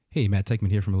Hey, Matt Teichman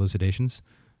here from Elucidations.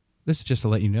 This is just to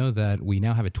let you know that we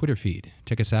now have a Twitter feed.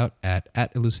 Check us out at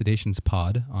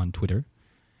 @ElucidationsPod on Twitter.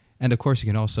 And of course, you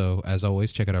can also, as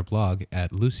always, check out our blog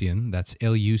at Lucian, that's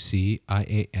Lucian,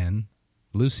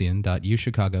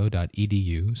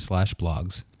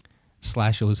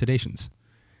 lucian.uchicago.edu/blogs/elucidations.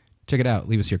 Check it out.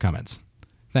 Leave us your comments.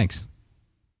 Thanks.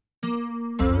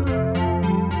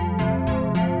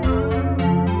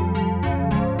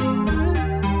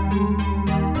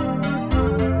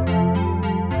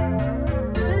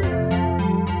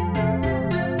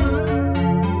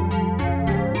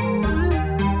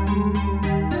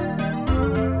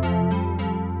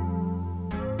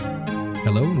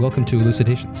 Hello and welcome to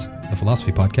Elucidations, a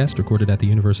philosophy podcast recorded at the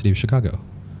University of Chicago.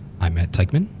 I'm Matt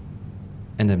Teichman.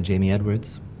 And I'm Jamie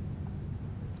Edwards.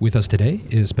 With us today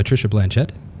is Patricia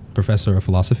Blanchette, professor of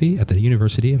philosophy at the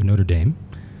University of Notre Dame,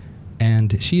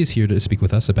 and she is here to speak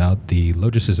with us about the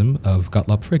logicism of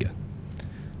Gottlob Frege.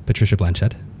 Patricia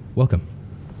Blanchette, welcome.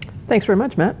 Thanks very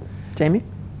much, Matt. Jamie?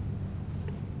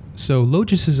 So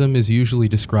logicism is usually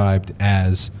described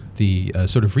as the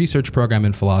sort of research program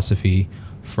in philosophy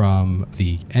from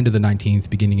the end of the 19th,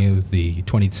 beginning of the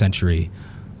 20th century,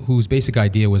 whose basic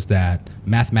idea was that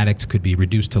mathematics could be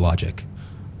reduced to logic.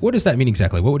 What does that mean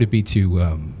exactly? What would it be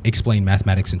to explain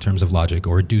mathematics in terms of logic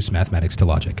or reduce mathematics to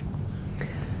logic?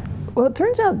 Well, it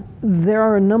turns out there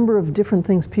are a number of different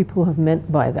things people have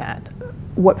meant by that.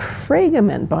 What Frege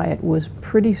meant by it was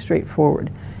pretty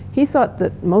straightforward. He thought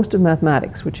that most of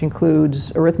mathematics, which includes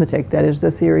arithmetic, that is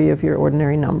the theory of your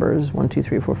ordinary numbers, 1, 2,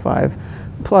 3, 4, 5,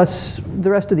 plus the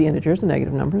rest of the integers, the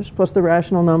negative numbers, plus the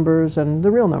rational numbers and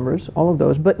the real numbers, all of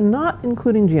those, but not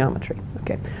including geometry.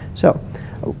 Okay, so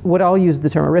what I'll use the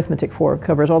term arithmetic for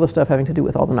covers all the stuff having to do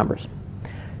with all the numbers.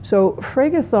 So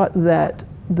Frege thought that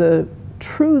the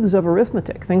truths of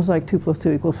arithmetic, things like 2 plus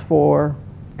 2 equals 4,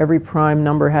 every prime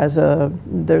number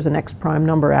there's an x prime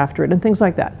number after it, and things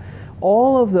like that.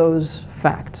 All of those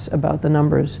facts about the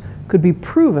numbers could be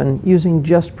proven using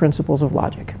just principles of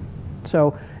logic.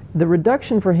 So the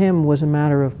reduction for him was a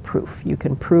matter of proof. You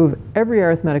can prove every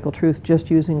arithmetical truth just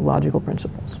using logical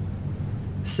principles.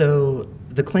 So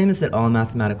the claim is that all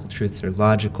mathematical truths are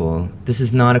logical. This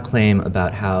is not a claim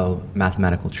about how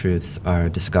mathematical truths are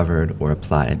discovered or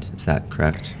applied. Is that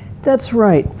correct? That's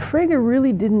right. Frege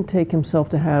really didn't take himself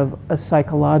to have a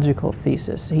psychological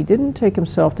thesis. He didn't take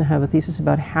himself to have a thesis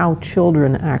about how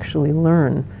children actually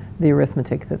learn the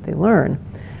arithmetic that they learn.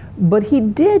 But he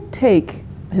did take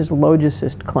his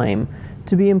logicist claim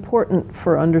to be important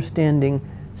for understanding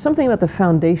something about the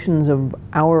foundations of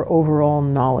our overall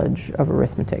knowledge of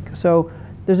arithmetic. So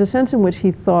there's a sense in which he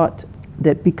thought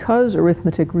that because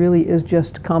arithmetic really is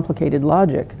just complicated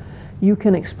logic, you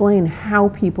can explain how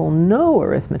people know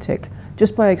arithmetic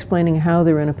just by explaining how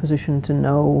they're in a position to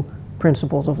know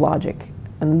principles of logic.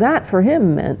 And that, for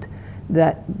him, meant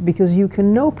that because you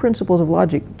can know principles of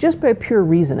logic just by pure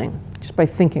reasoning, just by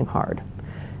thinking hard,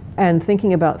 and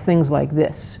thinking about things like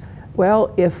this.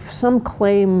 Well, if some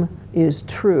claim is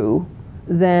true,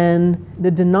 then the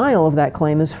denial of that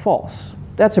claim is false.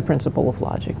 That's a principle of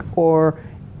logic. Or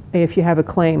if you have a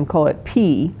claim, call it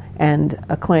P, and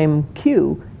a claim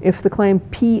Q, if the claim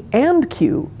P and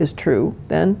Q is true,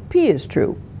 then P is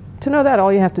true. To know that,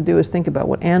 all you have to do is think about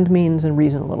what and means and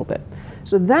reason a little bit.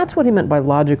 So that's what he meant by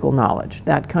logical knowledge,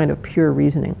 that kind of pure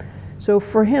reasoning. So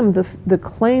for him, the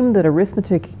claim that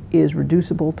arithmetic is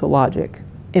reducible to logic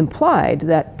implied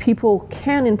that people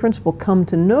can, in principle, come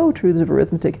to know truths of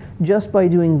arithmetic just by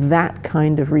doing that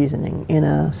kind of reasoning in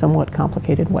a somewhat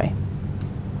complicated way.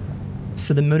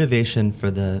 So the motivation for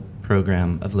the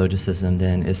program of logicism,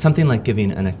 then, is something like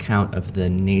giving an account of the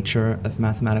nature of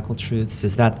mathematical truths.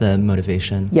 Is that the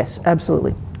motivation? Yes,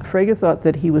 absolutely. Frege thought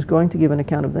that he was going to give an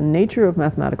account of the nature of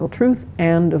mathematical truth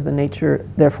and of the nature,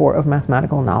 therefore, of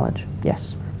mathematical knowledge.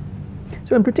 Yes.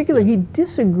 So in particular, he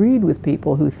disagreed with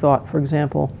people who thought, for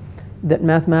example, that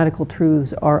mathematical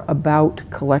truths are about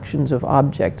collections of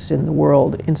objects in the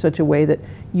world in such a way that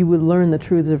you would learn the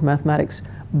truths of mathematics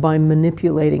by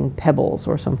manipulating pebbles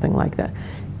or something like that.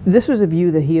 This was a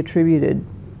view that he attributed,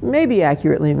 maybe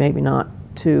accurately, maybe not,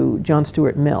 to John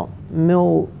Stuart Mill.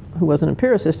 Mill, who was an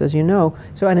empiricist, as you know,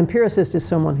 so an empiricist is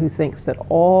someone who thinks that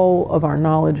all of our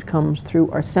knowledge comes through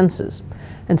our senses.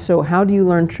 And so how do you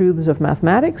learn truths of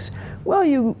mathematics? Well,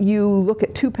 you look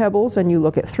at 2 pebbles and you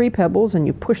look at 3 pebbles and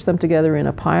you push them together in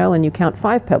a pile and you count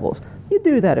 5 pebbles. You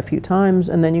do that a few times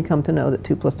and then you come to know that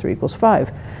 2 plus 3 equals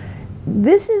 5.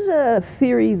 This is a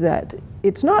theory that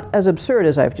It's not as absurd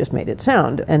as I've just made it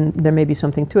sound, and there may be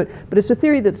something to it, but it's a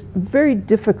theory that's very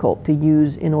difficult to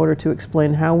use in order to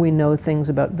explain how we know things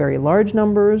about very large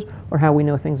numbers, or how we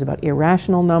know things about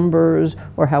irrational numbers,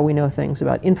 or how we know things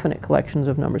about infinite collections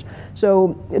of numbers.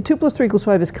 So 2 plus 3 equals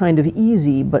 5 is kind of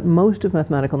easy, but most of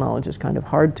mathematical knowledge is kind of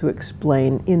hard to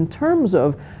explain in terms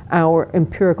of our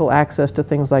empirical access to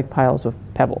things like piles of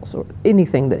pebbles, or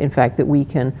anything that, in fact, that we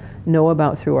can know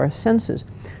about through our senses.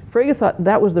 Frege thought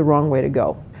that was the wrong way to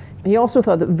go. He also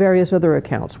thought that various other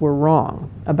accounts were wrong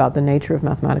about the nature of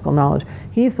mathematical knowledge.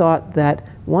 He thought that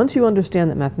once you understand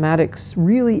that mathematics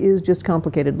really is just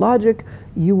complicated logic,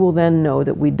 you will then know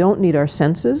that we don't need our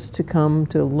senses to come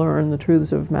to learn the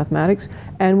truths of mathematics,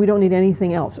 and we don't need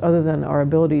anything else other than our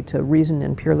ability to reason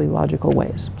in purely logical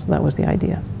ways. So that was the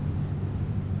idea.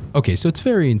 Okay, so it's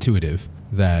very intuitive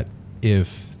that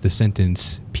if the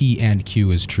sentence P and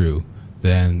Q is true,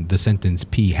 then the sentence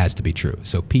P has to be true.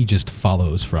 So P just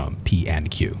follows from P and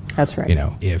Q. That's right. You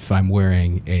know, if I'm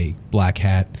wearing a black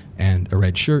hat and a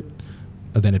red shirt,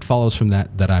 then it follows from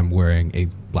that I'm wearing a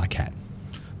black hat.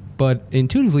 But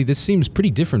intuitively, this seems pretty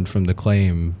different from the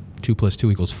claim 2 plus 2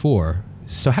 equals 4.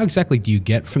 So how exactly do you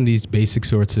get from these basic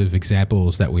sorts of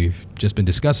examples that we've just been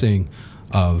discussing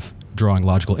of drawing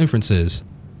logical inferences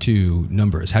to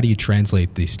numbers? How do you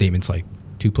translate these statements like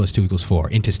 2 plus 2 equals 4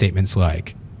 into statements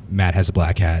like Matt has a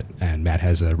black hat and Matt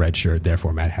has a red shirt,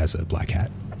 therefore Matt has a black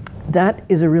hat? That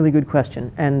is a really good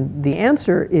question, and the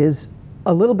answer is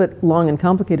a little bit long and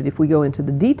complicated if we go into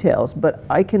the details, but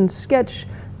I can sketch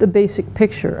the basic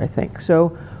picture, I think.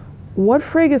 So what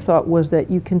Frege thought was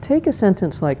that you can take a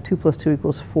sentence like 2 plus 2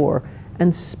 equals 4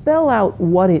 and spell out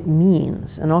what it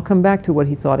means, and I'll come back to what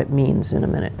he thought it means in a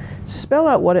minute. Spell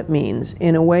out what it means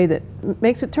in a way that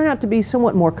makes it turn out to be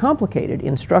somewhat more complicated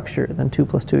in structure than 2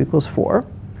 plus 2 equals 4.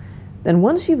 Then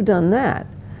once you've done that,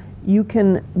 you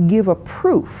can give a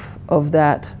proof of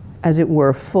that, as it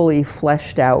were, fully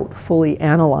fleshed out, fully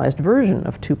analyzed version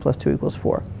of 2 plus 2 equals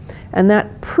 4. And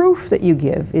that proof that you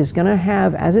give is going to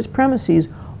have as its premises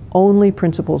only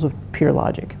principles of pure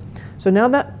logic. So now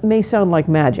that may sound like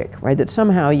magic, right? That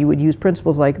somehow you would use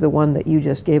principles like the one that you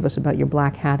just gave us about your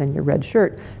black hat and your red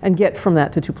shirt and get from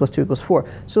that to 2 plus 2 equals 4.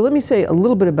 So let me say a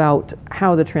little bit about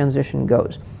how the transition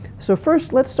goes. So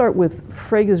first, let's start with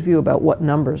Frege's view about what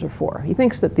numbers are for. He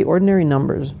thinks that the ordinary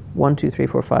numbers, 1, 2, 3,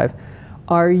 4, 5,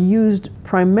 are used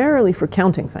primarily for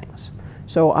counting things.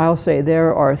 So I'll say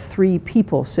there are 3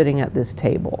 people sitting at this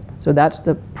table. So that's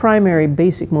the primary,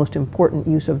 basic, most important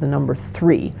use of the number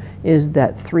 3, is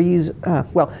that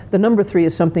the number 3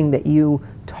 is something that you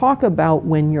talk about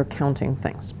when you're counting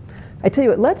things. I tell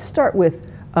you what, let's start with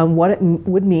what it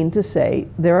would mean to say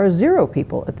there are 0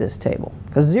 people at this table,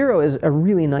 because 0 is a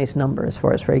really nice number as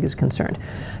far as Frege is concerned.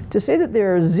 To say that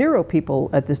there are 0 people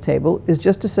at this table is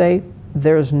just to say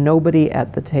there's nobody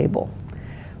at the table.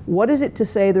 What is it to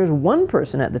say there's 1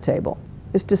 person at the table?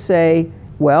 Is to say,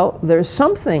 well, there's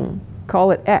something,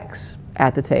 call it X,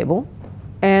 at the table,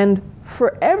 and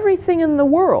for everything in the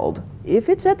world, if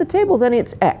it's at the table, then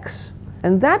it's X.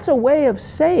 And that's a way of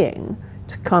saying,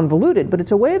 it's convoluted, but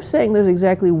it's a way of saying there's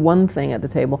exactly 1 thing at the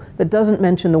table that doesn't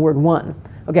mention the word 1.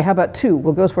 Okay, how about 2?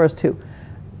 We'll go as far as 2.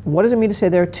 What does it mean to say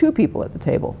there are 2 people at the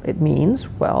table? It means,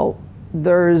 well,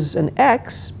 there's an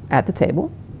X at the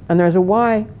table, and there's a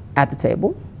Y at the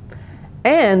table,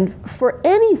 and for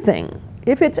anything,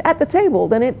 if it's at the table,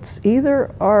 then it's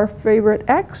either our favorite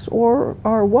X or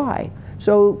our Y.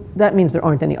 So that means there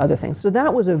aren't any other things. So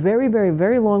that was a very, very,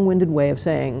 very long-winded way of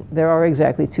saying there are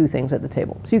exactly 2 things at the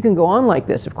table. So you can go on like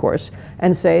this, of course,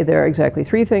 and say there are exactly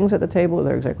 3 things at the table, or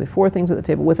there are exactly 4 things at the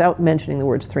table, without mentioning the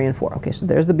words 3 and 4. Okay, so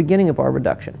there's the beginning of our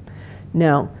reduction.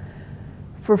 Now,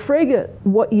 for Frege,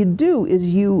 what you do is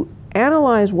you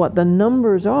analyze what the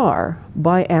numbers are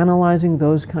by analyzing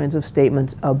those kinds of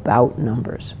statements about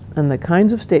numbers. And the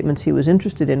kinds of statements he was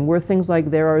interested in were things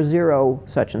like there are 0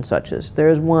 such and suches,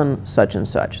 there's 1 such and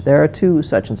such, there are 2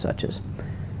 such and suches.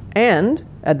 And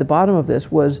at the bottom of this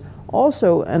was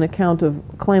also an account of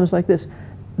claims like this: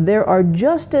 there are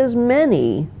just as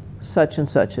many such and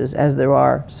suches as there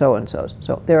are so and so's.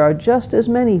 So there are just as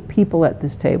many people at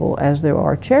this table as there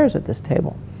are chairs at this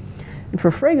table. And for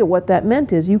Frege, what that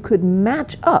meant is you could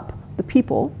match up the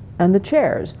people and the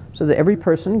chairs so that every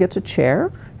person gets a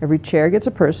chair, every chair gets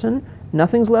a person,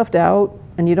 nothing's left out,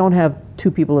 and you don't have 2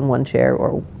 people in 1 chair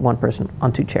or 1 person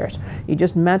on 2 chairs. You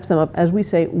just match them up, as we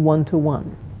say, 1 to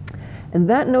 1. And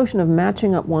that notion of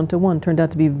matching up 1 to 1 turned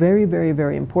out to be very, very,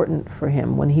 very important for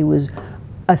him when he was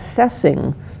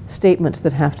assessing statements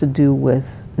that have to do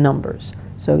with numbers.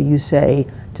 So you say,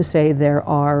 to say there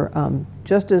are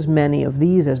just as many of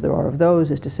these as there are of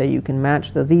those is to say you can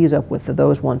match the these up with the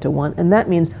those 1-to-1, and that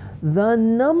means the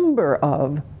number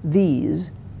of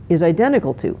these is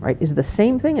identical to, right, is the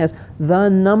same thing as the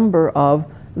number of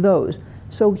those.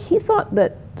 So he thought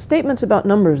that statements about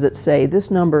numbers that say this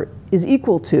number is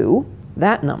equal to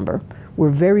that number were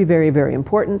very, very, very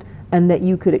important, and that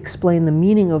you could explain the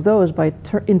meaning of those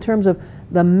in terms of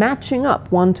the matching up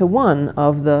 1-to-1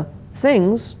 of the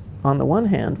things on the one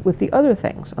hand with the other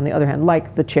things on the other hand,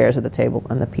 like the chairs at the table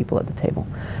and the people at the table.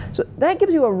 So that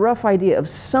gives you a rough idea of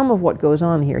some of what goes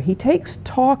on here. He takes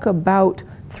talk about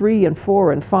 3 and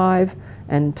 4 and 5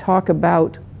 and talk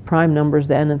about prime numbers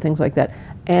then and things like that,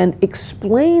 and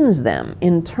explains them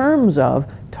in terms of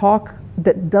talk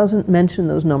that doesn't mention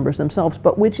those numbers themselves,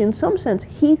 but which in some sense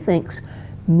he thinks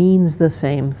means the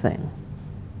same thing.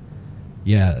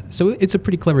 Yeah, so it's a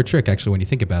pretty clever trick, actually, when you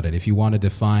think about it. If you want to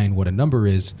define what a number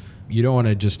is, you don't want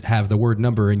to just have the word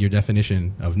number in your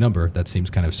definition of number. That seems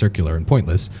kind of circular and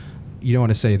pointless. You don't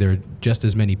want to say there are just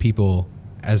as many people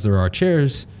as there are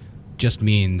chairs. Just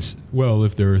means, well,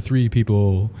 if there are 3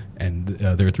 people and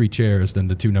there are 3 chairs, then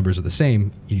the 2 numbers are the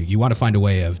same. You want to find a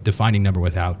way of defining number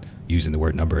without using the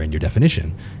word number in your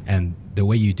definition. And the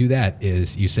way you do that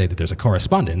is you say that there's a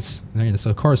correspondence.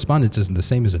 So correspondence isn't the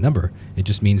same as a number. It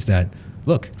just means that,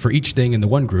 look, for each thing in the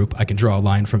one group, I can draw a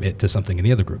line from it to something in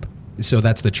the other group. So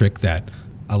that's the trick that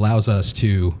allows us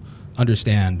to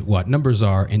understand what numbers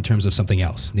are in terms of something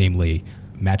else, namely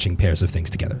matching pairs of things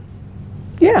together.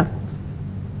 Yeah.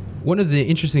 One of the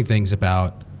interesting things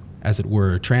about, as it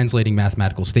were, translating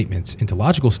mathematical statements into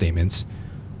logical statements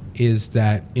is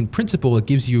that, in principle, it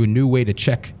gives you a new way to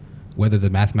check whether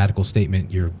the mathematical statement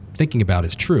you're thinking about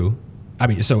is true. I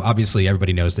mean, so obviously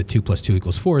everybody knows that 2 + 2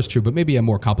 = 4 is true, but maybe a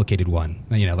more complicated one,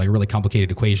 like a really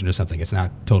complicated equation or something. It's not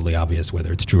totally obvious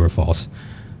whether it's true or false.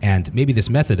 And maybe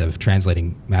this method of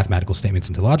translating mathematical statements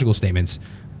into logical statements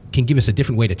can give us a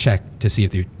different way to check to see if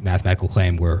the mathematical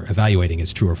claim we're evaluating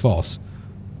is true or false.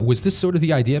 Was this sort of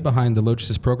the idea behind the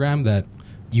Logicis program, that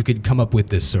you could come up with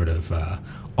this sort of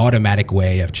automatic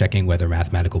way of checking whether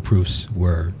mathematical proofs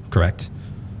were correct?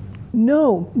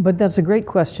 No, but that's a great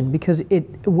question, because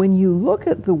when you look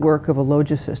at the work of a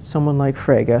logicist, someone like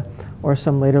Frege or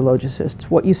some later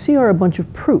logicists, what you see are a bunch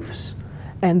of proofs.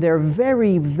 And they're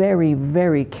very, very,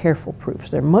 very careful proofs.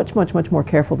 They're much, much, much more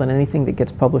careful than anything that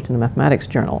gets published in a mathematics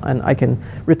journal. And I can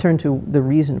return to the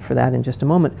reason for that in just a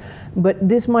moment. But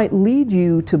this might lead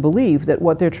you to believe that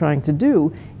what they're trying to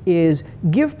do is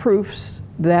give proofs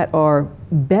that are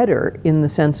better in the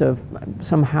sense of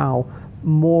somehow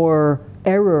more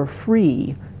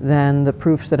error-free than the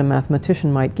proofs that a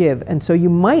mathematician might give. And so you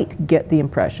might get the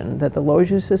impression that the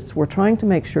logicists were trying to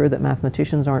make sure that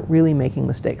mathematicians aren't really making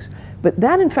mistakes. But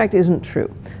that, in fact, isn't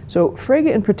true. So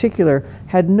Frege, in particular,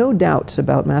 had no doubts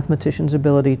about mathematicians'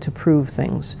 ability to prove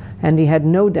things, and he had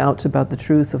no doubts about the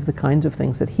truth of the kinds of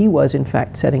things that he was, in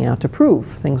fact, setting out to prove.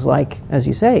 Things like, as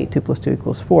you say, 2 + 2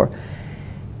 = 4.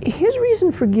 His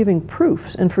reason for giving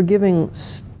proofs, and for giving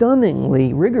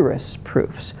stunningly rigorous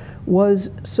proofs, was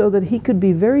so that he could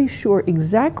be very sure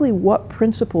exactly what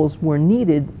principles were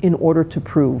needed in order to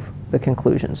prove the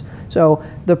conclusions. So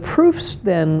the proofs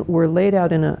then were laid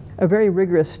out in a very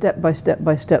rigorous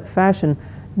step-by-step fashion,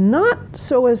 not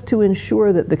so as to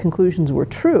ensure that the conclusions were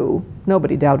true,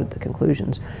 nobody doubted the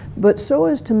conclusions, but so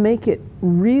as to make it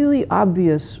really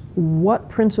obvious what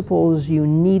principles you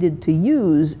needed to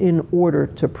use in order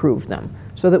to prove them,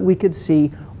 so that we could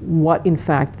see what, in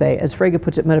fact, they, as Frege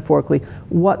puts it metaphorically,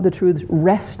 what the truths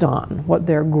rest on, what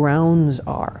their grounds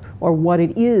are, or what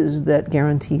it is that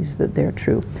guarantees that they're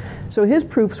true. So his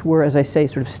proofs were, as I say,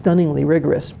 sort of stunningly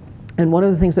rigorous. And one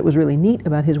of the things that was really neat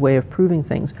about his way of proving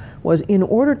things was, in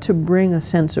order to bring a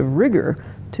sense of rigor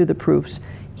to the proofs,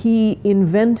 he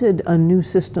invented a new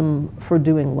system for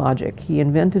doing logic. He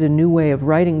invented a new way of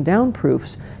writing down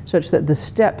proofs such that the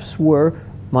steps were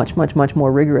much, much, much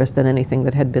more rigorous than anything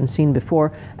that had been seen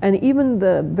before. And even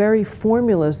the very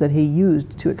formulas that he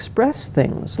used to express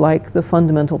things, like the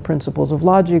fundamental principles of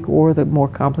logic or the more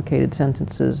complicated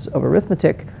sentences of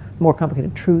arithmetic, more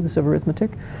complicated truths of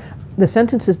arithmetic, the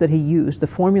sentences that he used, the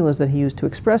formulas that he used to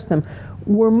express them,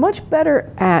 were much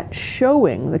better at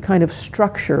showing the kind of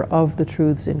structure of the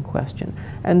truths in question.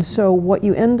 And so what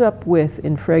you end up with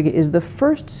in Frege is the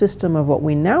first system of what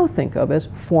we now think of as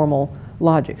formal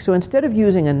logic. So instead of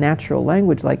using a natural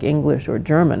language like English or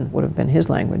German, would have been his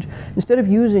language, instead of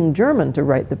using German to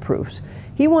write the proofs,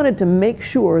 he wanted to make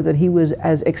sure that he was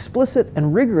as explicit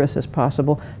and rigorous as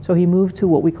possible, so he moved to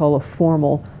what we call a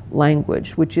formal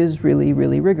language, which is really,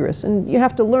 really rigorous. And you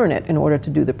have to learn it in order to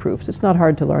do the proofs. It's not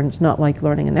hard to learn. It's not like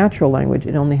learning a natural language.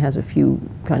 It only has a few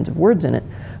kinds of words in it.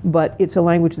 But it's a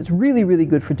language that's really, really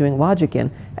good for doing logic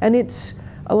in. And it's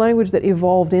a language that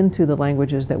evolved into the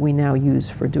languages that we now use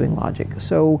for doing logic.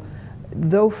 So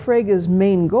though Frege's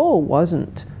main goal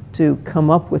wasn't to come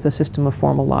up with a system of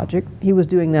formal logic, he was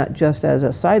doing that just as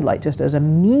a sidelight, just as a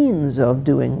means of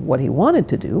doing what he wanted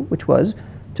to do, which was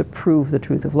to prove the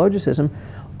truth of logicism.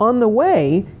 On the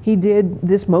way, he did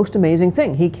this most amazing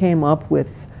thing. He came up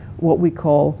with what we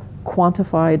call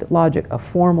quantified logic, a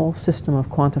formal system of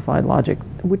quantified logic,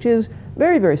 which is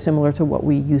very, very similar to what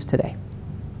we use today.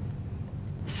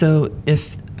 So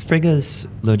if Frege's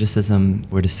logicism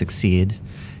were to succeed,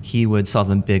 he would solve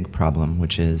a big problem,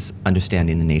 which is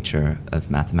understanding the nature of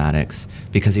mathematics,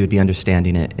 because he would be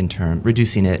understanding it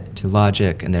reducing it to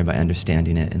logic, and thereby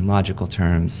understanding it in logical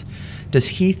terms. Does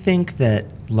he think that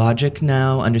logic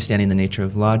now, understanding the nature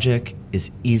of logic,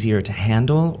 is easier to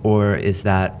handle, or is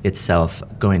that itself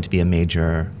going to be a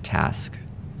major task?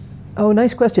 Oh,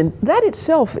 nice question. That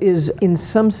itself is, in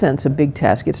some sense, a big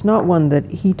task. It's not one that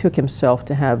he took himself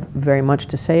to have very much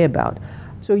to say about.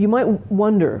 So you might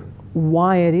wonder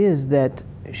why it is that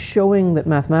showing that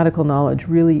mathematical knowledge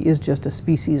really is just a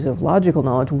species of logical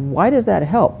knowledge, why does that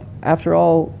help? After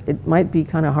all, it might be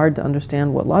kind of hard to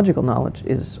understand what logical knowledge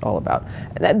is all about.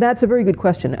 That's a very good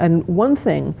question. And one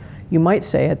thing you might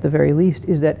say, at the very least,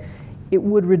 is that it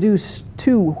would reduce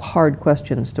two hard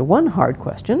questions to one hard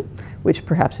question, which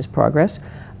perhaps is progress.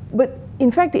 But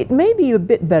in fact, it may be a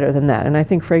bit better than that, and I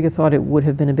think Frege thought it would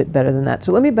have been a bit better than that.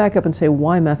 So let me back up and say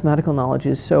why mathematical knowledge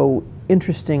is so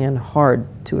interesting and hard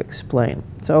to explain.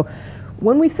 So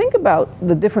when we think about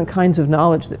the different kinds of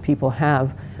knowledge that people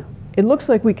have, it looks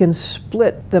like we can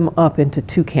split them up into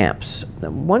two camps.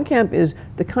 One camp is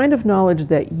the kind of knowledge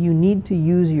that you need to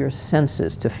use your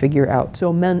senses to figure out.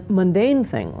 So mundane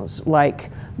things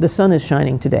like the sun is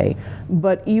shining today,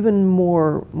 but even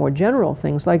more general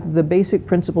things like the basic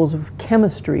principles of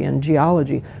chemistry and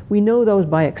geology. We know those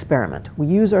by experiment. We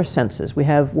use our senses. We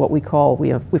have what we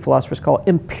philosophers call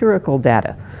empirical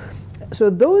data. So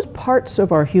those parts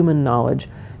of our human knowledge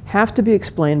have to be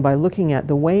explained by looking at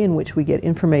the way in which we get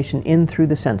information in through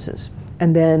the senses.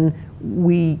 And then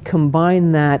we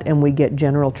combine that and we get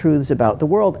general truths about the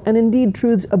world, and indeed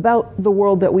truths about the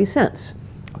world that we sense.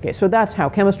 Okay, so that's how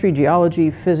chemistry,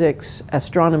 geology, physics,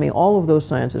 astronomy, all of those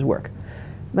sciences work.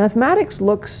 Mathematics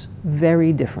looks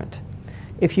very different.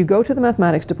 If you go to the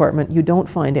mathematics department, you don't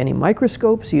find any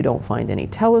microscopes, you don't find any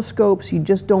telescopes, you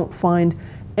just don't find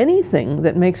anything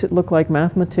that makes it look like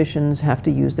mathematicians have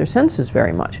to use their senses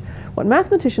very much. What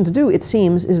mathematicians do, it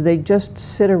seems, is they just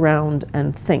sit around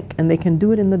and think, and they can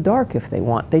do it in the dark if they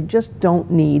want. They just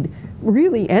don't need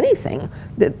really anything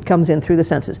that comes in through the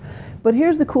senses. But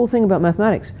here's the cool thing about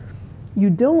mathematics. You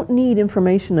don't need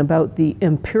information about the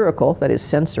empirical, that is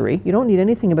sensory. You don't need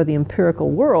anything about the empirical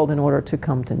world in order to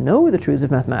come to know the truths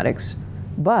of mathematics,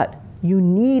 but you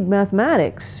need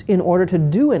mathematics in order to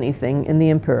do anything in the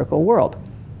empirical world.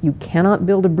 You cannot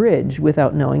build a bridge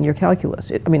without knowing your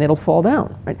calculus. It'll fall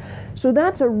down, right? So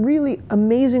that's a really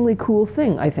amazingly cool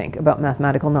thing, I think, about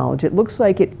mathematical knowledge. It looks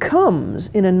like it comes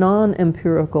in a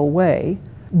non-empirical way,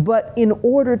 but in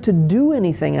order to do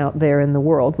anything out there in the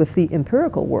world with the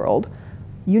empirical world,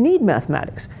 you need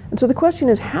mathematics. And so the question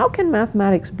is, how can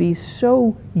mathematics be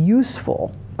so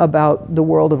useful about the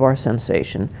world of our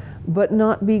sensation, but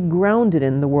not be grounded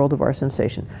in the world of our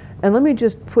sensation? And let me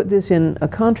just put this in a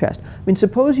contrast.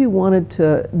 Suppose you wanted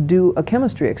to do a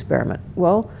chemistry experiment.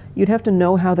 Well, you'd have to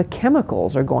know how the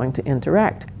chemicals are going to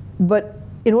interact. But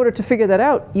in order to figure that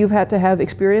out, you've had to have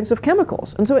experience of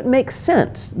chemicals. And so it makes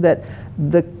sense that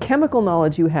the chemical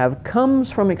knowledge you have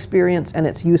comes from experience and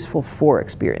it's useful for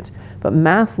experience. But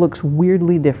math looks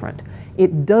weirdly different.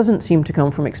 It doesn't seem to come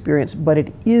from experience, but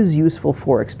it is useful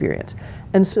for experience.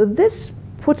 And so this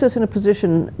puts us in a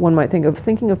position, one might think, of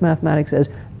thinking of mathematics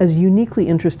as uniquely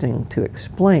interesting to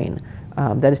explain.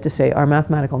 That is to say, our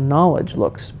mathematical knowledge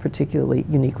looks particularly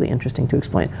uniquely interesting to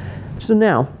explain. So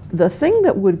now, the thing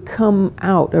that would come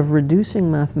out of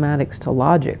reducing mathematics to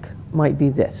logic might be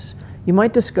this. You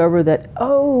might discover that,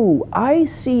 oh, I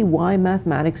see why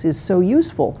mathematics is so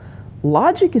useful.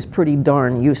 Logic is pretty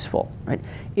darn useful, right?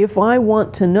 If I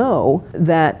want to know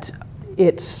that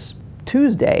it's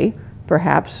Tuesday,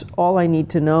 perhaps all I need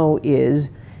to know is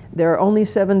there are only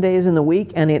 7 days in the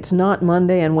week, and it's not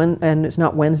Monday, and it's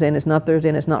not Wednesday, and it's not Thursday,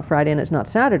 and it's not Friday, and it's not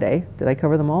Saturday. Did I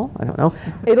cover them all? I don't know.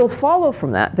 It'll follow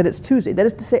from that it's Tuesday. That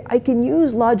is to say, I can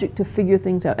use logic to figure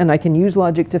things out, and I can use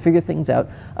logic to figure things out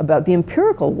about the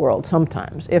empirical world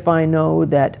sometimes. If I know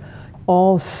that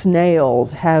all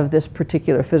snails have this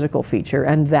particular physical feature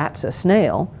and that's a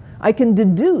snail, I can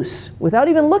deduce, without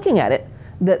even looking at it,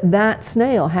 that that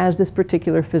snail has this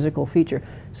particular physical feature.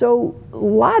 So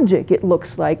logic, it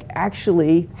looks like,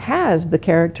 actually has the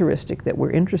characteristic that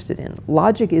we're interested in.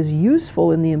 Logic is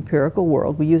useful in the empirical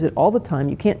world. We use it all the time.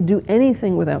 You can't do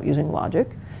anything without using logic.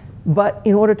 But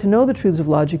in order to know the truths of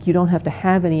logic, you don't have to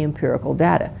have any empirical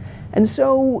data. And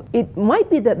so it might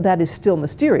be that that is still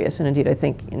mysterious, and indeed I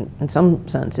think in some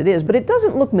sense it is, but it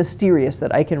doesn't look mysterious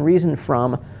that I can reason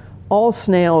from all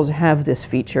snails have this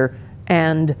feature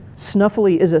and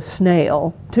Snuffly is a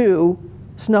snail to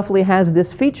Snuffly has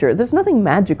this feature. There's nothing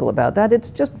magical about that. It's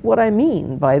just what I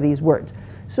mean by these words.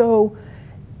 So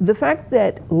the fact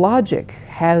that logic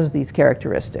has these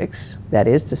characteristics, that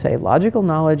is to say, logical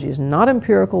knowledge is not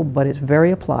empirical, but it's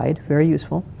very applied, very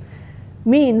useful,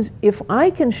 means if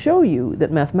I can show you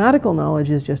that mathematical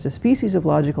knowledge is just a species of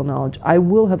logical knowledge, I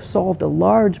will have solved a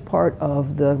large part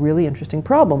of the really interesting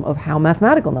problem of how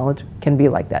mathematical knowledge can be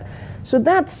like that. So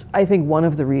that's, I think, one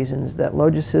of the reasons that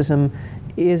logicism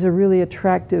is a really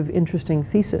attractive, interesting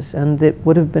thesis, and it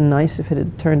would have been nice if it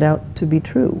had turned out to be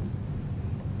true.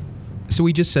 So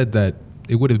we just said that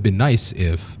it would have been nice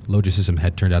if logicism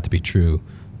had turned out to be true.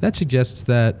 That suggests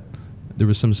that there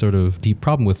was some sort of deep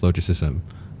problem with logicism.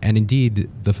 And indeed,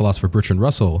 the philosopher Bertrand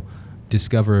Russell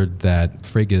discovered that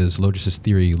Frege's logicist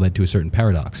theory led to a certain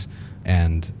paradox.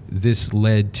 And this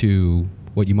led to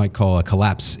what you might call a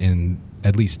collapse in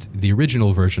at least the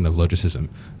original version of logicism,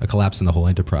 a collapse in the whole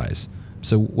enterprise.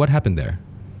 So what happened there?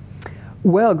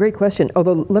 Well, great question.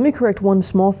 Although, let me correct one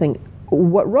small thing.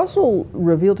 What Russell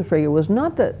revealed to Frege was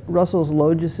not that Russell's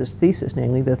logicist thesis,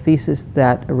 namely the thesis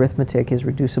that arithmetic is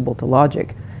reducible to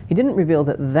logic, he didn't reveal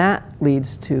that that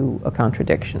leads to a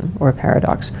contradiction or a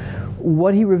paradox.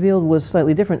 What he revealed was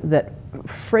slightly different, that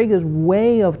Frege's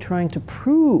way of trying to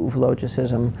prove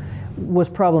logicism was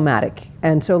problematic.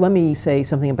 And so let me say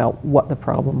something about what the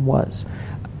problem was.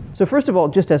 So first of all,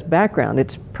 just as background,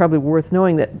 it's probably worth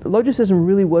knowing that logicism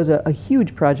really was a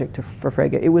huge project for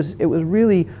Frege. It was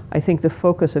really, I think, the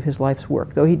focus of his life's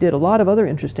work, though he did a lot of other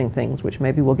interesting things, which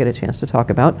maybe we'll get a chance to talk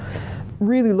about.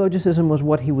 Really, logicism was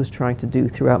what he was trying to do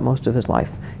throughout most of his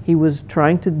life. He was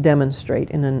trying to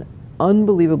demonstrate in an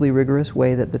unbelievably rigorous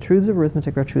way that the truths of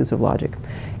arithmetic are truths of logic.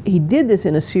 He did this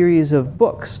in a series of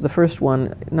books. The first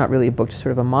one, not really a book, just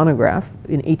sort of a monograph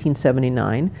in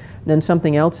 1879, then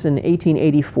something else in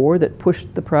 1884 that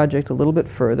pushed the project a little bit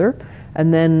further,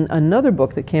 and then another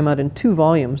book that came out in 2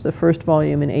 volumes, the first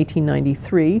volume in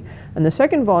 1893, and the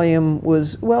second volume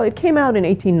was, well, it came out in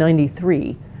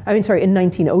 1903.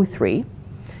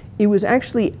 It was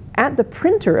actually at the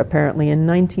printer, apparently, in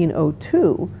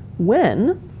 1902,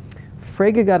 when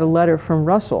Frege got a letter from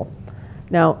Russell.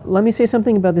 Now, let me say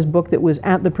something about this book that was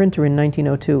at the printer in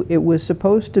 1902. It was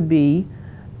supposed to be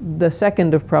the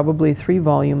second of probably 3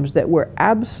 volumes that were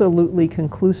absolutely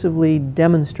conclusively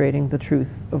demonstrating the truth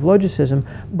of logicism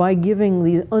by giving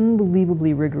these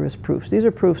unbelievably rigorous proofs. These are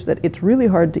proofs that it's really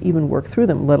hard to even work through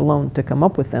them, let alone to come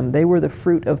up with them. They were the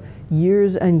fruit of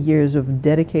years and years of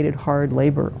dedicated hard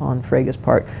labor on Frege's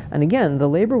part. And again, the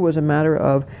labor was a matter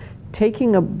of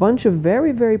taking a bunch of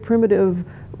very, very primitive,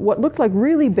 what looked like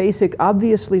really basic,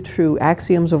 obviously true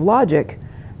axioms of logic,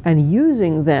 and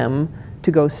using them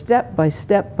to go step by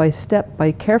step by step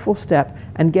by careful step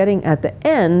and getting at the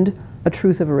end a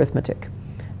truth of arithmetic.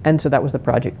 And so that was the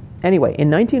project. Anyway,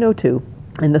 in 1902,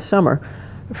 in the summer,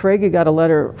 Frege got a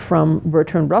letter from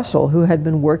Bertrand Russell, who had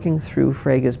been working through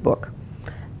Frege's book.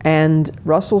 And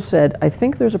Russell said, I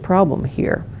think there's a problem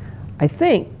here. I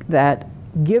think that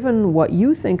given what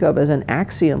you think of as an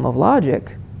axiom of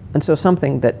logic, and so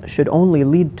something that should only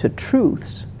lead to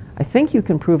truths, I think you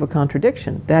can prove a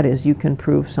contradiction. That is, you can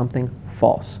prove something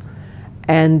false.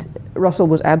 And Russell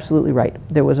was absolutely right.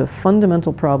 There was a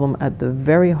fundamental problem at the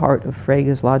very heart of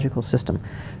Frege's logical system.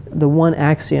 The one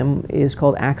axiom is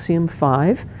called axiom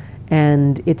 5,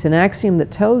 and it's an axiom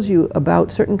that tells you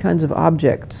about certain kinds of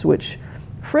objects, which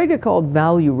Frege called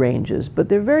value ranges, but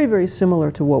they're very, very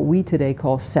similar to what we today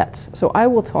call sets. So I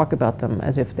will talk about them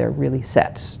as if they're really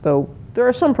sets, though there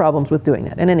are some problems with doing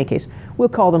that. In any case, we'll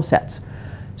call them sets.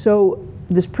 So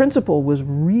this principle was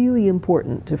really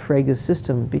important to Frege's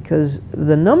system because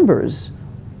the numbers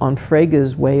on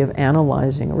Frege's way of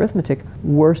analyzing arithmetic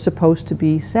were supposed to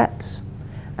be sets.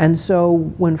 And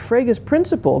so when Frege's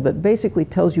principle that basically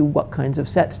tells you what kinds of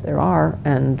sets there are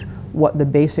and what the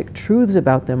basic truths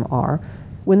about them are,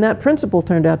 when that principle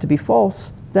turned out to be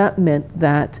false, that meant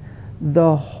that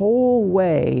the whole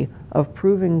way of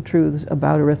proving truths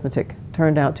about arithmetic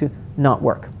turned out to not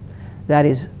work. That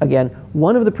is, again,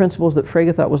 one of the principles that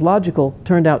Frege thought was logical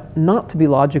turned out not to be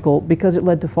logical because it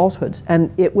led to falsehoods. And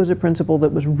it was a principle that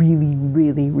was really,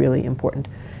 really, really important.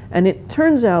 And it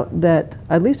turns out that,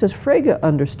 at least as Frege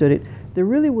understood it, there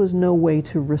really was no way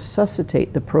to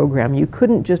resuscitate the program. You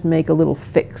couldn't just make a little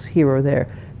fix here or there.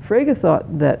 Frege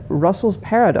thought that Russell's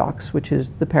paradox, which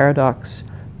is the paradox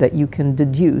that you can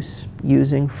deduce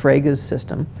using Frege's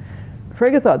system,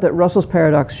 Frege thought that Russell's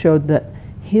paradox showed that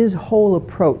his whole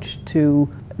approach to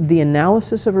the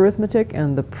analysis of arithmetic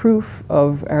and the proof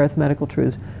of arithmetical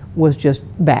truths was just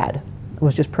bad,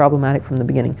 was just problematic from the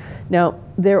beginning. Now,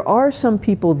 there are some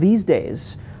people these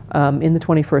days in the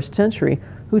 21st century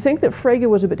who think that Frege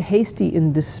was a bit hasty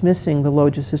in dismissing the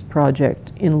logicist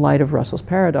project in light of Russell's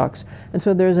paradox. And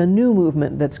so there's a new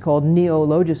movement that's called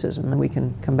neo-logicism, and we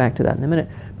can come back to that in a minute.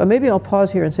 But maybe I'll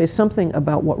pause here and say something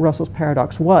about what Russell's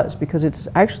paradox was, because it's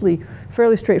actually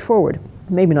fairly straightforward.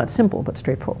 Maybe not simple, but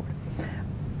straightforward.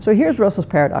 So here's Russell's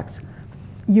paradox.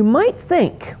 You might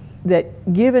think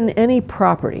that given any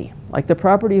property, like the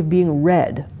property of being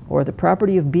red or the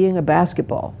property of being a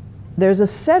basketball, there's a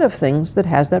set of things that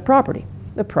has that property.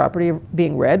 The property of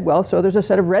being red, well, so there's a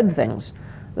set of red things.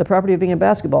 The property of being a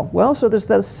basketball, well, so there's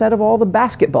the set of all the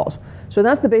basketballs. So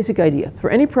that's the basic idea. For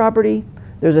any property,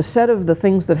 there's a set of the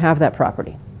things that have that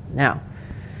property. Now,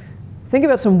 think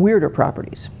about some weirder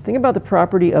properties. Think about the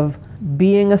property of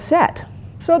being a set.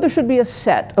 So there should be a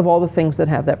set of all the things that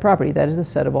have that property. That is the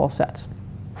set of all sets.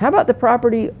 How about the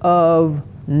property of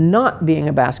not being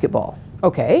a basketball?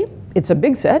 Okay, it's a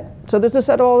big set, so there's a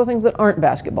set of all the things that aren't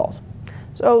basketballs.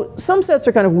 So some sets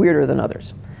are kind of weirder than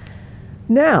others.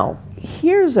 Now,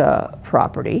 here's a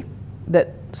property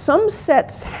that some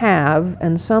sets have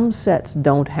and some sets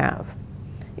don't have.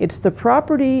 It's the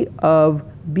property of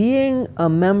being a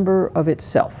member of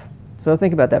itself. So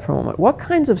think about that for a moment. What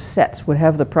kinds of sets would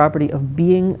have the property of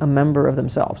being a member of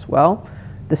themselves? Well,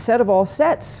 the set of all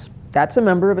sets, that's a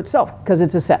member of itself, because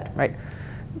it's a set, right?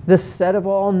 The set of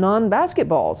all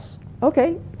non-basketballs,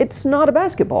 okay, it's not a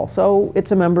basketball, so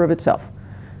it's a member of itself.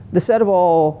 The set of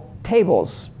all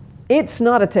tables, it's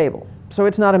not a table, so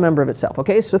it's not a member of itself,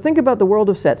 okay? So think about the world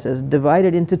of sets as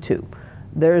divided into two.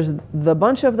 There's the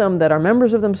bunch of them that are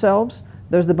members of themselves.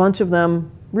 There's the bunch of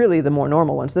them, really the more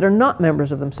normal ones, that are not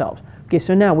members of themselves. Okay,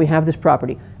 so now we have this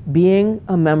property, being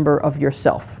a member of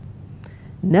yourself.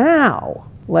 Now,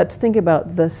 let's think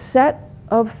about the set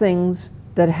of things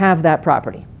that have that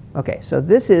property. Okay, so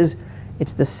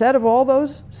it's the set of all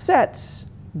those sets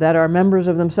that are members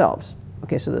of themselves.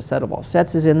 Okay, so the set of all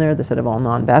sets is in there, the set of all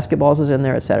non-basketballs is in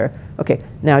there, etc. Okay,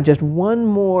 now just one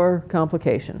more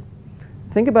complication.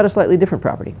 Think about a slightly different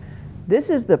property. This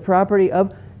is the property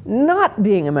of not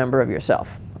being a member of yourself.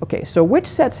 Okay, so which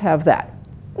sets have that?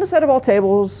 The set of all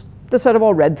tables, the set of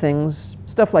all red things,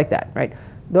 stuff like that, right?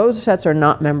 Those sets are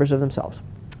not members of themselves.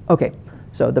 Okay,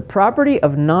 so the property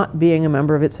of not being a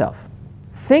member of itself.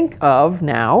 Think of,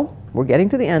 now, we're getting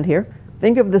to the end here,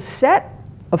 think of the set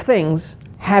of things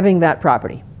having that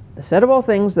property. The set of all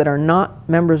things that are not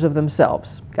members of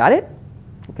themselves. Got it?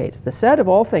 Okay, it's the set of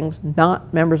all things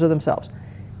not members of themselves.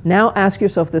 Now ask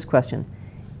yourself this question.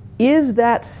 Is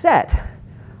that set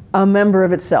a member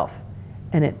of itself?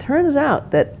 And it turns out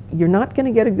that you're not going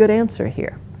to get a good answer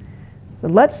here.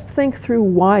 But let's think through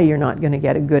why you're not going to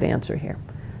get a good answer here.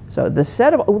 So the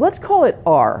set of, let's call it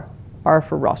R. R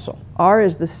for Russell. R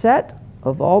is the set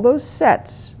of all those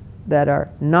sets that are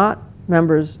not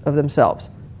members of themselves.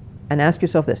 And ask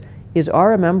yourself this, is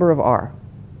R a member of R?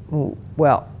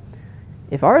 Well,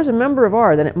 if R is a member of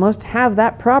R, then it must have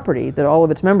that property that all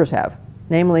of its members have,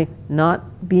 namely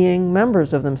not being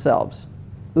members of themselves.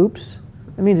 Oops.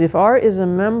 That means if R is a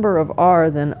member of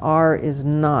R, then R is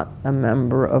not a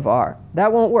member of R.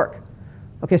 That won't work.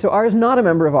 Okay, so R is not a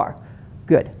member of R.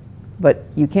 Good. But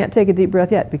you can't take a deep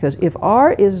breath yet, because if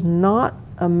R is not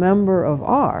a member of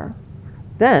R,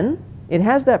 then it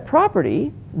has that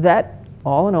property that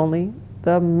all and only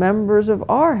the members of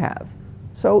R have.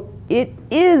 So it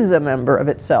is a member of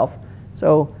itself.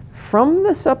 So from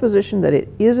the supposition that it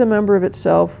is a member of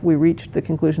itself, we reached the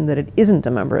conclusion that it isn't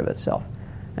a member of itself.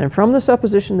 And from the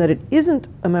supposition that it isn't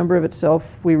a member of itself,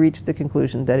 we reached the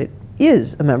conclusion that it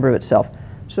is a member of itself.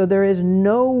 So there is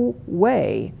no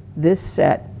way this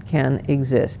set can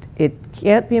exist. It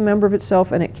can't be a member of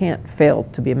itself, and it can't fail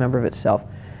to be a member of itself.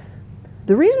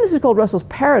 The reason this is called Russell's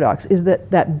paradox is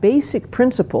that basic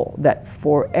principle that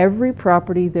for every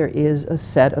property there is a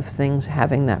set of things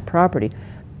having that property.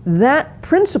 That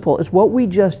principle is what we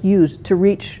just used to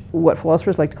reach what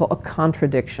philosophers like to call a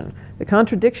contradiction. The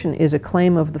contradiction is a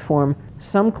claim of the form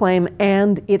some claim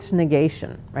and its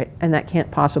negation, right? And that can't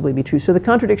possibly be true. So the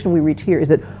contradiction we reach here is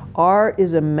that R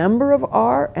is a member of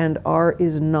R, and R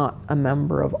is not a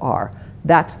member of R.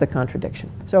 That's the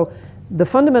contradiction. So the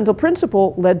fundamental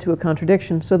principle led to a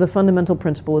contradiction, so the fundamental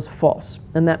principle is false.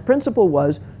 And that principle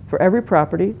was, for every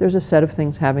property, there's a set of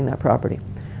things having that property.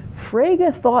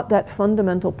 Frege thought that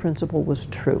fundamental principle was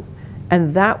true.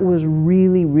 And that was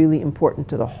really, really important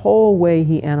to the whole way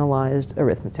he analyzed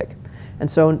arithmetic.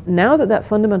 And so now that that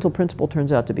fundamental principle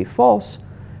turns out to be false,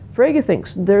 Frege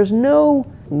thinks there's no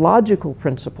logical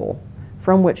principle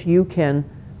from which you can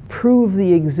prove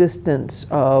the existence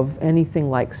of anything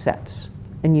like sets.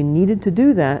 And you needed to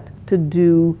do that to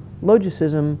do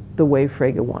logicism the way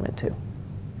Frege wanted to.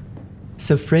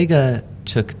 So Frege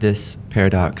took this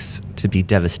paradox to be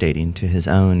devastating to his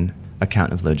own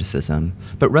account of logicism,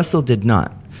 but Russell did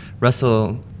not.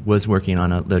 Russell was working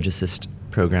on a logicist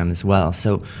program as well.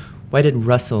 So why did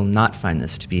Russell not find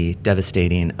this to be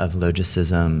devastating of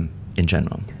logicism in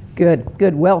general? Good,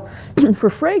 good. Well, for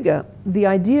Frege, the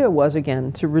idea was,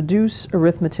 again, to reduce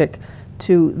arithmetic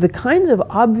to the kinds of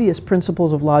obvious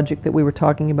principles of logic that we were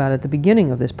talking about at the beginning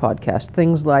of this podcast.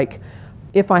 Things like,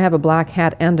 if I have a black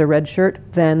hat and a red shirt,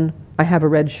 then I have a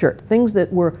red shirt. Things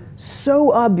that were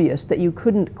so obvious that you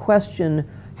couldn't question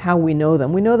how we know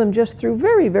them. We know them just through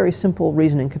very, very simple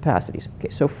reasoning capacities. Okay,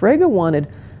 so Frege wanted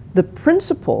the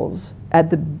principles at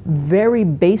the very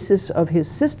basis of his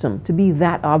system to be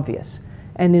that obvious.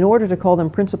 And in order to call them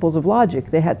principles of logic,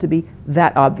 they had to be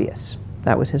that obvious.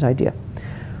 That was his idea.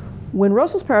 When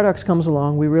Russell's paradox comes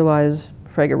along,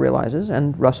 Frege realizes,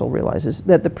 and Russell realizes,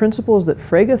 that the principles that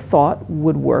Frege thought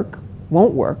would work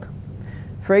won't work.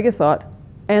 Frege thought,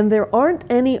 and there aren't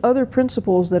any other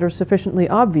principles that are sufficiently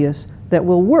obvious that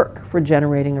will work for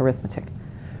generating arithmetic.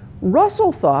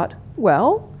 Russell thought,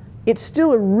 well, it's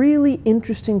still a really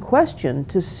interesting question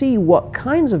to see what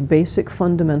kinds of basic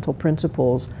fundamental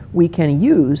principles we can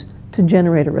use to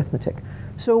generate arithmetic.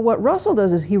 So what Russell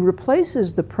does is he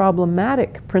replaces the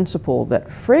problematic principle that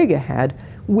Frege had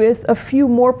with a few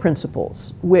more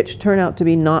principles, which turn out to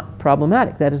be not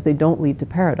problematic. That is, they don't lead to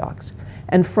paradox.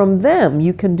 And from them,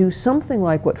 you can do something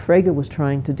like what Frege was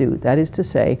trying to do. That is to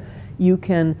say, you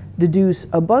can deduce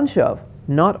a bunch of,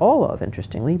 not all of,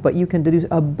 interestingly, but you can deduce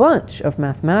a bunch of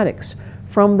mathematics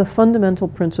from the fundamental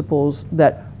principles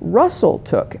that Russell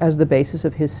took as the basis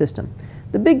of his system.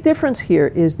 The big difference here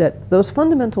is that those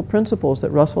fundamental principles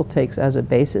that Russell takes as a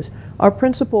basis are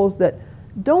principles that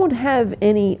don't have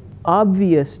any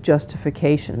obvious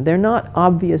justification. They're not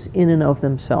obvious in and of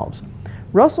themselves.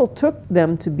 Russell took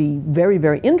them to be very,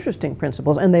 very interesting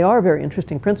principles, and they are very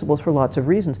interesting principles for lots of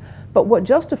reasons. But what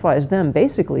justifies them,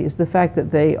 basically, is the fact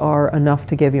that they are enough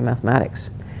to give you mathematics.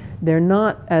 They're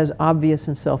not as obvious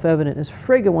and self-evident as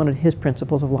Frege wanted his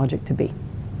principles of logic to be.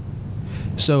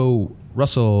 So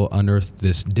Russell unearthed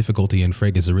this difficulty in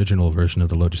Frege's original version of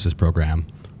the logicist program,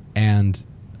 and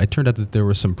it turned out that there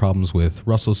were some problems with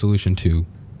Russell's solution to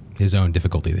his own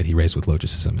difficulty that he raised with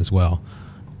logicism as well.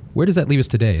 Where does that leave us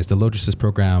today? Is the logicist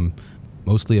program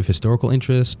mostly of historical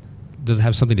interest? Does it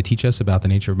have something to teach us about the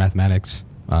nature of mathematics,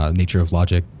 nature of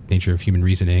logic, nature of human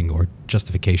reasoning, or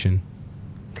justification?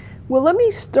 Well, let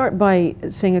me start by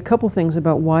saying a couple things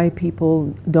about why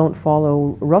people don't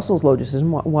follow Russell's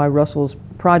logicism, why Russell's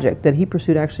project that he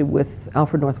pursued actually with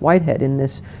Alfred North Whitehead in a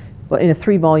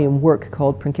 3-volume work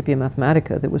called Principia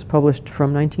Mathematica that was published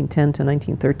from 1910 to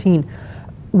 1913.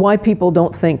 Why people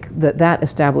don't think that that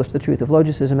established the truth of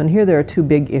logicism. And here there are two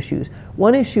big issues.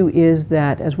 One issue is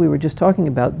that, as we were just talking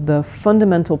about, the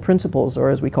fundamental principles, or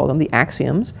as we call them, the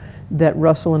axioms, that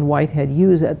Russell and Whitehead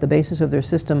use at the basis of their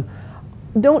system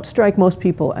don't strike most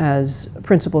people as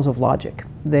principles of logic.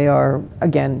 They are,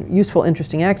 again, useful,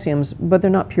 interesting axioms, but they're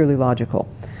not purely logical.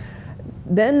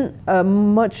 Then a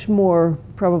much more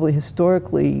probably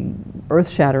historically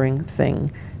earth-shattering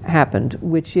thing happened,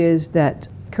 which is that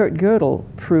Kurt Gödel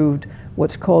proved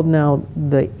what's called now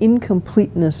the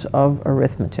incompleteness of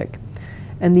arithmetic.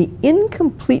 And the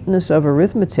incompleteness of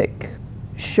arithmetic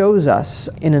shows us,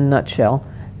 in a nutshell,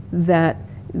 that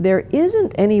there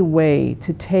isn't any way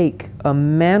to take a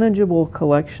manageable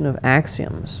collection of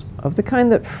axioms, of the kind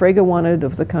that Frege wanted,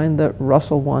 of the kind that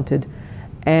Russell wanted,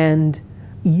 and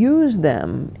use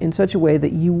them in such a way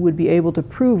that you would be able to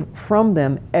prove from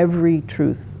them every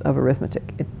truth of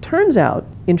arithmetic. It turns out,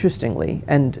 interestingly,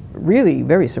 and really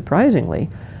very surprisingly,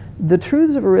 the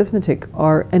truths of arithmetic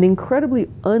are an incredibly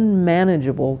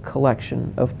unmanageable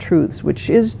collection of truths, which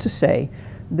is to say,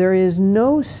 there is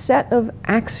no set of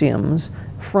axioms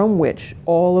from which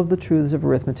all of the truths of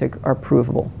arithmetic are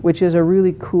provable, which is a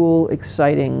really cool,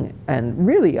 exciting, and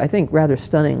really, I think, rather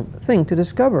stunning thing to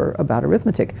discover about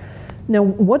arithmetic. Now,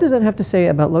 what does that have to say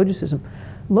about logicism?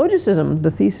 Logicism, the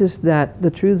thesis that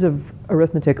the truths of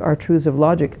arithmetic are truths of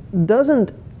logic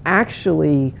doesn't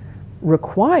actually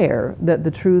require that the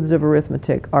truths of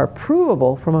arithmetic are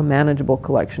provable from a manageable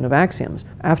collection of axioms.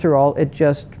 After all, it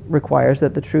just requires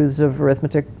that the truths of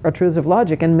arithmetic are truths of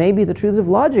logic, and maybe the truths of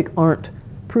logic aren't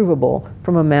provable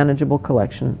from a manageable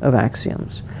collection of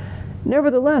axioms.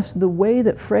 Nevertheless, the way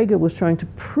that Frege was trying to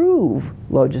prove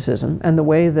logicism, and the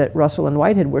way that Russell and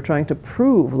Whitehead were trying to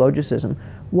prove logicism,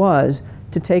 was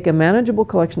to take a manageable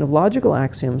collection of logical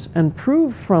axioms and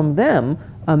prove from them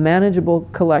a manageable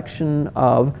collection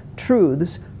of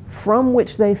truths from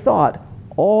which they thought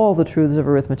all the truths of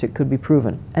arithmetic could be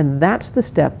proven. And that's the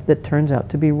step that turns out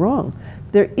to be wrong.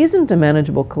 There isn't a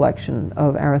manageable collection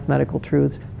of arithmetical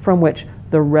truths from which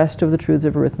the rest of the truths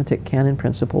of arithmetic can in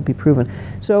principle be proven.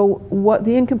 So what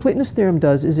the incompleteness theorem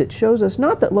does is it shows us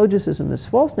not that logicism is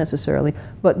false necessarily,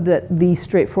 but that the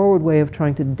straightforward way of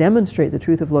trying to demonstrate the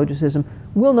truth of logicism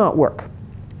will not work.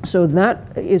 So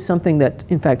that is something that,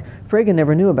 in fact, Frege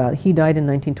never knew about. He died in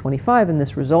 1925, and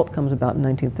this result comes about in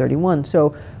 1931.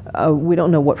 So we don't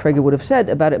know what Frege would have said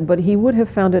about it, but he would have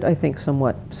found it, I think,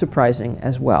 somewhat surprising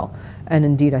as well. And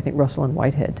indeed, I think Russell and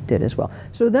Whitehead did as well.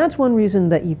 So that's one reason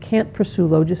that you can't pursue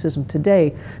logicism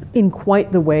today in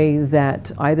quite the way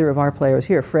that either of our players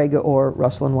here, Frege or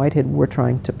Russell and Whitehead, were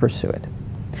trying to pursue it.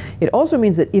 It also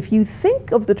means that if you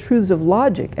think of the truths of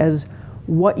logic as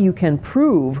what you can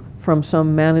prove from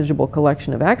some manageable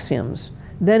collection of axioms,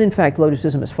 then in fact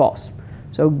logicism is false.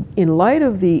 So in light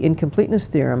of the incompleteness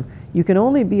theorem, you can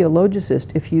only be a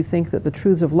logicist if you think that the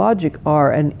truths of logic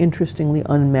are an interestingly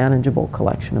unmanageable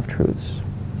collection of truths.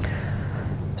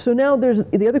 So now there's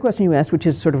the other question you asked, which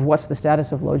is sort of what's the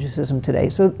status of logicism today?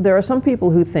 So there are some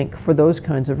people who think for those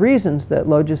kinds of reasons that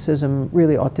logicism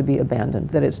really ought to be abandoned,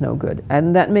 that it's no good.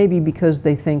 And that may be because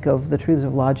they think of the truths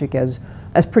of logic as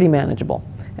pretty manageable.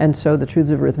 And so the truths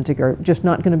of arithmetic are just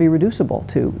not going to be reducible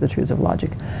to the truths of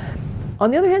logic.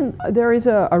 On the other hand, there is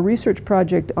a research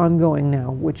project ongoing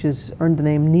now, which has earned the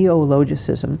name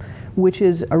Neologicism, which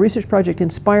is a research project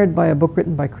inspired by a book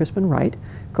written by Crispin Wright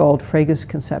called Frege's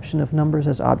Conception of Numbers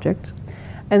as Objects.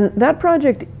 And that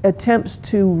project attempts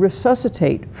to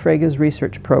resuscitate Frege's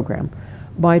research program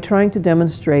by trying to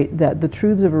demonstrate that the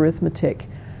truths of arithmetic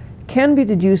can be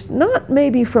deduced not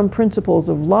maybe from principles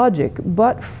of logic,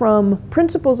 but from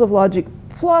principles of logic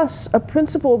plus a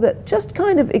principle that just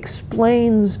kind of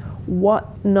explains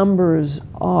what numbers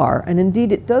are. And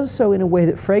indeed it does so in a way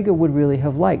that Frege would really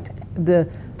have liked. The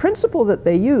principle that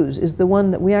they use is the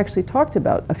one that we actually talked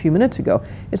about a few minutes ago.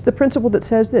 It's the principle that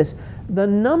says this: the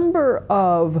number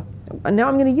of, now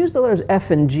I'm going to use the letters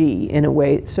F and G in a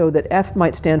way so that F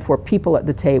might stand for people at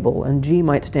the table and G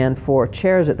might stand for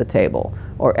chairs at the table,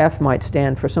 or F might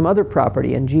stand for some other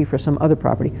property and G for some other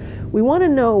property. We want to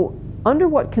know under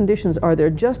what conditions are there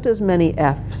just as many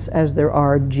Fs as there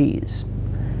are Gs.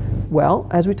 Well,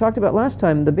 as we talked about last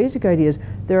time, the basic idea is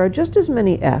there are just as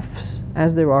many Fs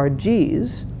as there are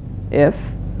Gs if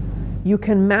you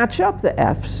can match up the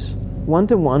Fs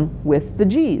one-to-one with the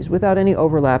Gs without any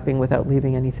overlapping, without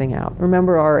leaving anything out.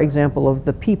 Remember our example of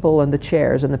the people and the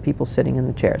chairs and the people sitting in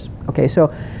the chairs. Okay, so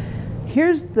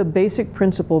here's the basic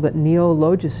principle that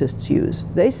neologicists use.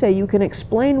 They say you can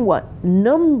explain what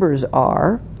numbers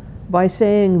are by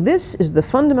saying this is the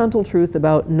fundamental truth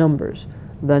about numbers.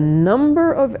 The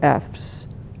number of Fs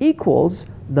equals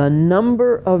the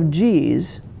number of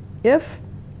Gs if,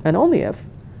 and only if,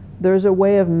 there's a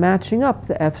way of matching up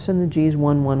the Fs and the Gs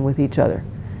one-one with each other.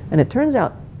 And it turns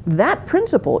out that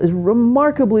principle is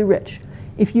remarkably rich.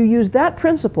 If you use that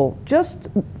principle, just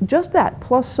that,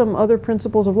 plus some other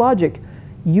principles of logic,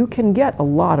 you can get a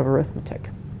lot of arithmetic.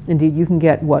 Indeed, you can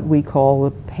get what we call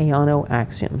the Peano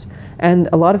axioms. And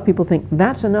a lot of people think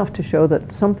that's enough to show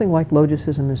that something like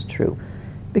logicism is true.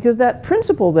 Because that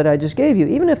principle that I just gave you,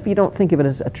 even if you don't think of it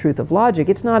as a truth of logic,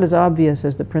 it's not as obvious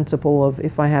as the principle of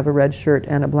if I have a red shirt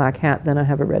and a black hat, then I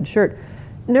have a red shirt.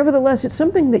 Nevertheless, it's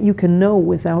something that you can know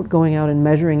without going out and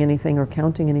measuring anything or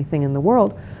counting anything in the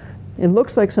world. It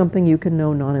looks like something you can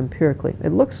know non-empirically. It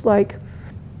looks like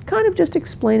kind of just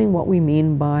explaining what we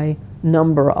mean by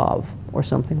number of, or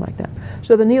something like that.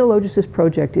 So the Neologicist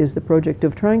project is the project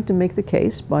of trying to make the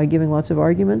case, by giving lots of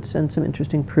arguments and some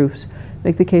interesting proofs,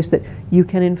 make the case that you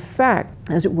can in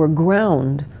fact, as it were,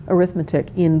 ground arithmetic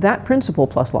in that principle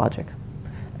plus logic.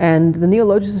 And the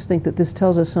Neologicists think that this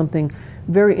tells us something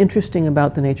very interesting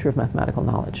about the nature of mathematical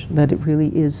knowledge, that it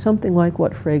really is something like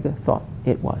what Frege thought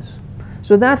it was.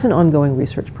 So that's an ongoing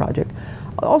research project.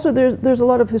 Also, there's a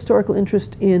lot of historical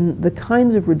interest in the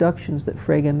kinds of reductions that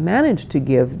Frege managed to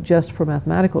give just for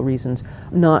mathematical reasons,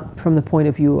 not from the point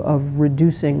of view of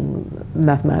reducing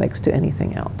mathematics to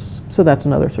anything else. So that's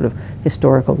another sort of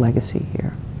historical legacy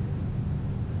here.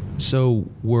 So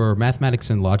were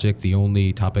mathematics and logic the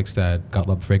only topics that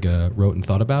Gottlob Frege wrote and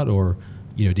thought about, or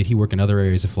did he work in other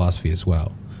areas of philosophy as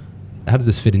well? How did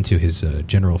this fit into his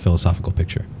general philosophical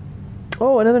picture?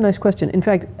 Oh, another nice question. In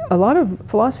fact, a lot of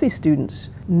philosophy students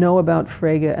know about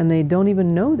Frege, and they don't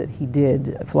even know that he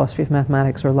did philosophy of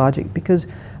mathematics or logic, because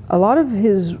a lot of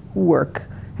his work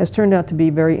has turned out to be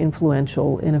very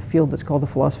influential in a field that's called the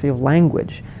philosophy of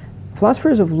language.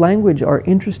 Philosophers of language are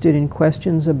interested in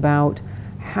questions about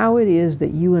how it is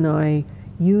that you and I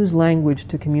use language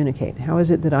to communicate. How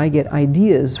is it that I get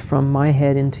ideas from my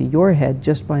head into your head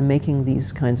just by making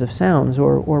these kinds of sounds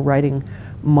or writing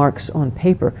marks on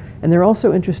paper? And they're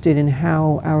also interested in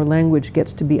how our language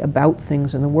gets to be about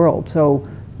things in the world. So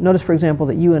notice, for example,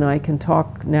 that you and I can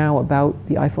talk now about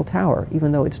the Eiffel Tower,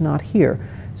 even though it's not here.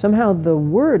 Somehow the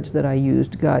words that I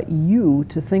used got you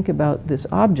to think about this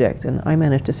object, and I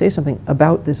managed to say something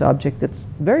about this object that's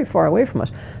very far away from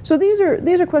us. So these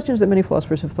are questions that many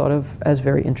philosophers have thought of as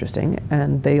very interesting,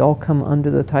 and they all come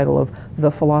under the title of the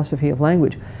philosophy of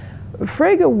language.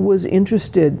 Frege was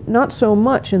interested not so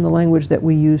much in the language that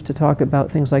we use to talk about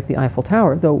things like the Eiffel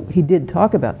Tower, though he did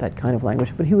talk about that kind of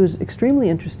language, but he was extremely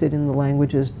interested in the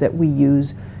languages that we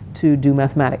use to do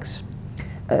mathematics.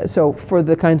 So for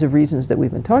the kinds of reasons that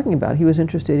we've been talking about, he was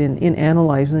interested in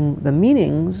analyzing the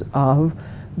meanings of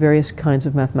various kinds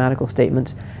of mathematical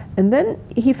statements. And then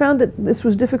he found that this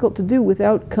was difficult to do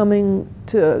without coming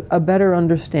to a better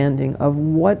understanding of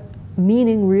what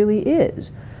meaning really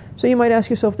is. So you might ask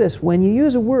yourself this: when you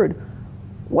use a word,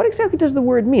 what exactly does the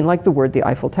word mean? Like the word the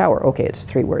Eiffel Tower. Okay, it's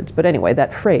 3 words. But anyway,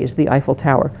 that phrase, the Eiffel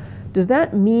Tower, does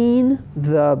that mean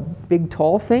the big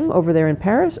tall thing over there in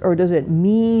Paris? Or does it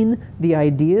mean the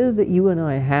ideas that you and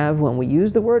I have when we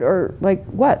use the word? Or like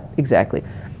what exactly?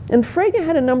 And Frege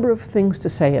had a number of things to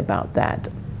say about that.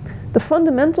 The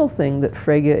fundamental thing that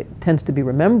Frege tends to be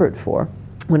remembered for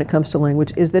when it comes to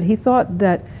language is that he thought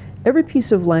that every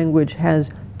piece of language has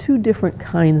 2 different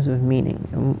kinds of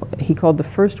meaning. He called the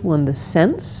first one the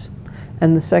sense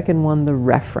and the second one the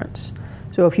reference.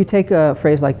 So if you take a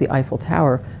phrase like the Eiffel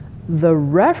Tower, the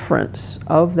reference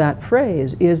of that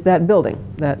phrase is that building,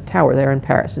 that tower there in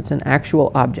Paris. It's an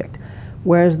actual object.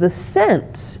 Whereas the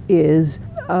sense is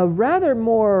a rather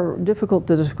more difficult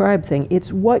to describe thing.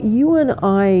 It's what you and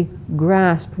I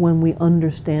grasp when we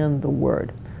understand the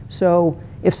word. So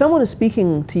if someone is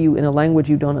speaking to you in a language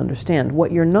you don't understand,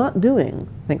 what you're not doing,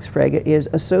 thinks Frege, is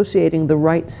associating the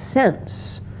right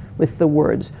sense with the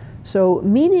words. So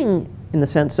meaning in the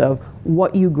sense of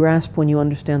what you grasp when you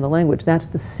understand the language, that's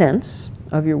the sense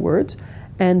of your words.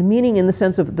 And meaning in the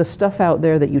sense of the stuff out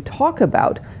there that you talk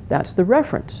about, that's the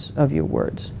reference of your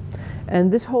words.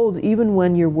 And this holds even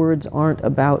when your words aren't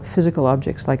about physical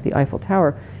objects like the Eiffel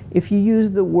Tower. If you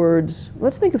use the words,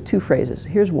 let's think of 2 phrases.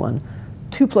 Here's one,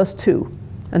 2 plus 2.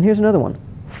 And here's another one,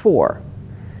 4.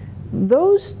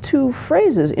 Those 2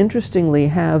 phrases, interestingly,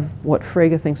 have what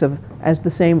Frege thinks of as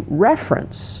the same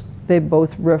reference. They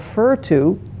both refer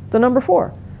to the number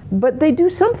 4. But they do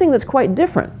something that's quite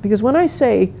different, because when I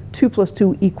say 2 plus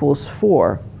 2 equals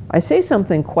 4, I say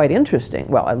something quite interesting,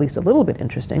 well, at least a little bit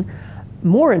interesting,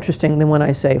 more interesting than when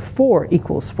I say 4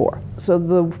 equals 4. So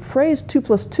the phrase 2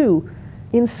 plus 2,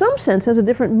 in some sense, has a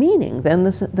different meaning than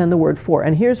the word 4.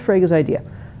 And here's Frege's idea.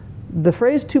 The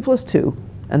phrase 2 plus 2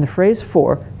 and the phrase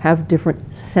 4 have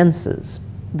different senses,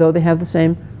 though they have the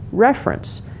same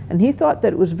reference. And he thought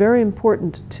that it was very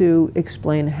important to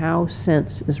explain how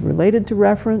sense is related to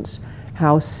reference,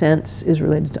 how sense is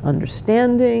related to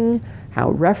understanding,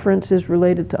 how reference is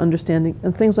related to understanding,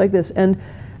 and things like this. And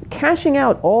cashing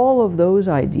out all of those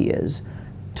ideas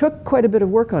took quite a bit of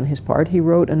work on his part. He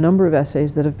wrote a number of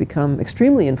essays that have become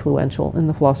extremely influential in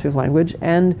the philosophy of language,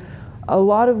 and a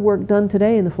lot of work done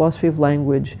today in the philosophy of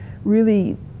language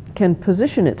really can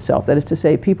position itself. That is to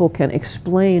say, people can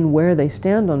explain where they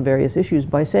stand on various issues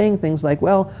by saying things like,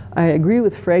 well, I agree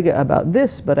with Frege about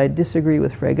this, but I disagree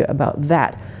with Frege about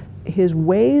that. His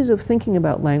ways of thinking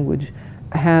about language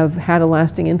have had a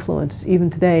lasting influence, even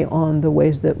today, on the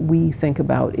ways that we think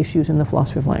about issues in the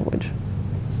philosophy of language.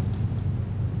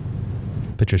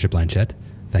 Patricia Blanchette,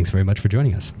 thanks very much for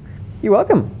joining us. You're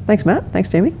welcome. Thanks, Matt. Thanks,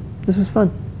 Jamie. This was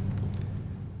fun.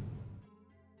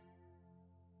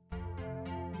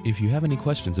 If you have any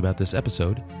questions about this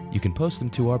episode, you can post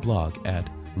them to our blog at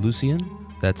Lucian,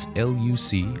 that's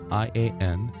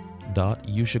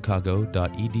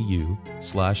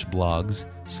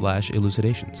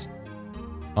lucian.uchicago.edu/blogs/elucidations.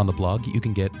 On the blog, you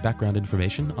can get background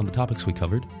information on the topics we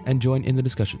covered and join in the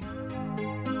discussion.